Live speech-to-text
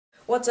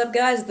What's up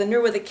guys, the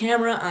nerd with the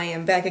camera. I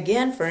am back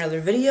again for another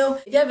video.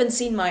 If you haven't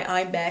seen my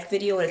I'm back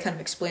video, it kind of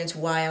explains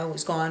why I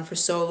was gone for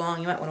so long.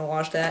 You might want to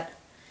watch that.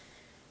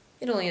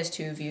 It only has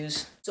 2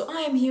 views. So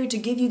I am here to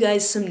give you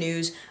guys some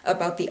news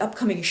about the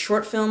upcoming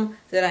short film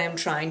that I am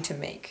trying to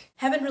make.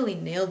 Haven't really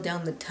nailed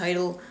down the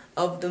title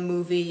of the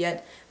movie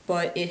yet,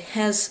 but it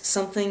has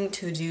something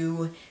to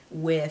do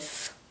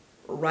with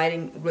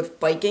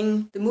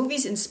biking. The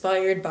movie's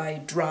inspired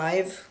by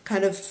Drive,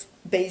 kind of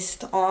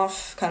based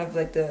off kind of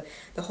like the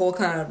whole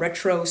kind of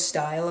retro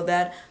style of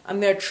that. I'm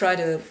gonna try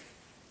to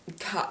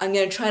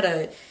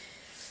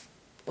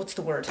what's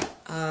the word?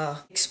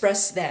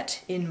 Express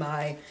that in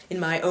my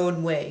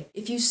own way.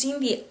 If you've seen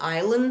The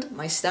Island,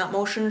 my stop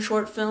motion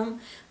short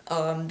film,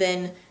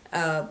 then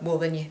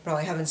you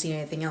probably haven't seen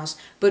anything else.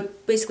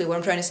 But basically what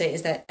I'm trying to say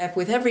is that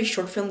with every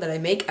short film that I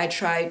make, I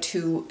try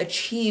to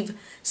achieve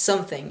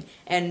something,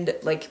 and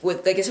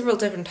with several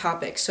different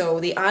topics.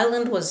 So The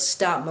Island was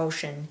stop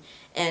motion,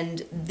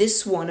 and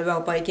this one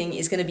about biking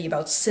is going to be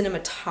about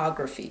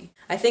cinematography.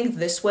 I think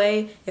this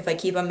way, if I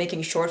keep on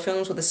making short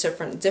films with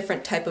a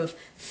different type of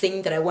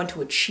thing that I want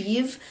to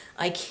achieve,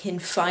 I can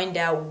find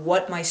out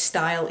what my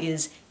style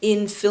is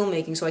in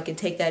filmmaking so I can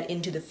take that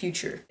into the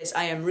future.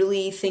 I am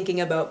really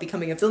thinking about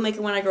becoming a filmmaker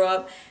when I grow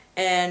up,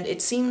 and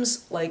it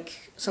seems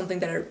like something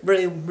that I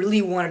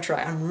really want to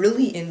try. I'm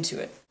really into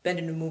it. Been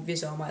into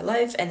movies all my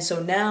life, and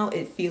so now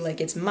it feels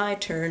like it's my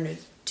turn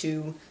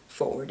to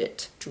forward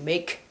it, to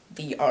make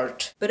the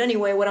art. But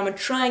anyway, what I'm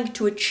trying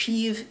to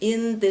achieve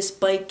in this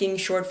biking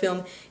short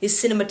film is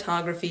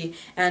cinematography,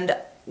 and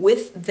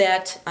with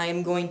that, I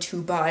am going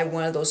to buy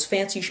one of those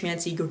fancy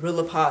schmancy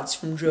gorilla pods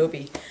from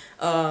Joby.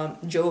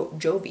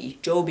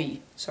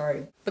 Joby,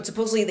 sorry. But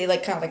supposedly they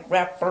kind of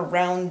wrap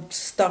around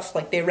stuff,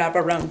 like they wrap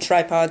around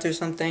tripods or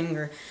something,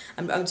 or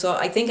so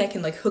I think I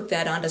can hook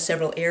that onto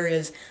several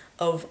areas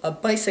of a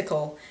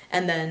bicycle,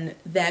 and then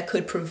that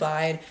could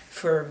provide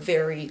for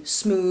very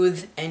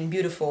smooth and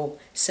beautiful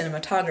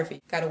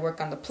cinematography. Gotta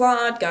work on the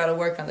plot, gotta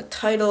work on the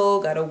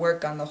title, gotta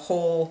work on the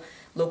whole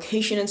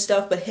location and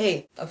stuff, but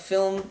hey, a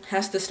film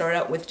has to start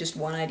out with just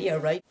one idea,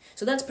 right?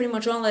 So that's pretty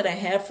much all that I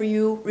have for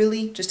you,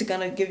 really, just to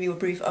kind of give you a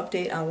brief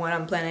update on what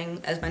I'm planning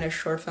as my next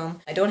short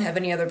film. I don't have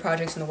any other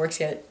projects in the works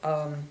yet.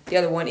 The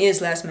other one is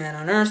Last Man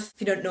on Earth.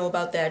 If you don't know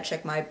about that,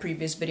 check my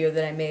previous video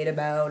that I made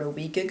about a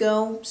week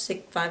ago,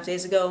 5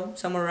 days ago,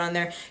 somewhere around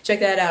there.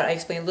 Check that out. I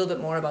explain a little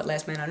bit more about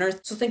Last Man on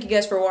Earth. So thank you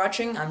guys for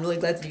watching. I'm really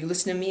glad that you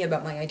listened to me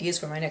about my ideas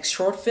for my next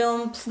short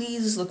film.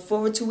 Please look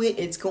forward to it.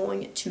 It's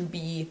going to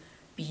be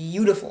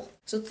beautiful.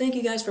 So thank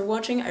you guys for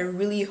watching. I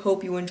really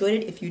hope you enjoyed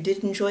it. If you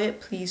did enjoy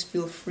it, please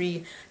feel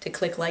free to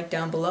click like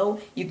down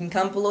below. You can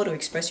comment below to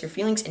express your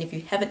feelings, and if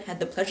you haven't had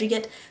the pleasure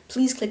yet,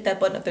 please click that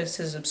button up there that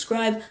says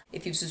subscribe.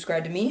 If you've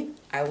subscribed to me,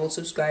 I will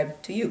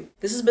subscribe to you.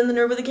 This has been the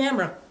Nerd with the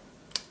Camera.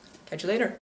 Catch you later.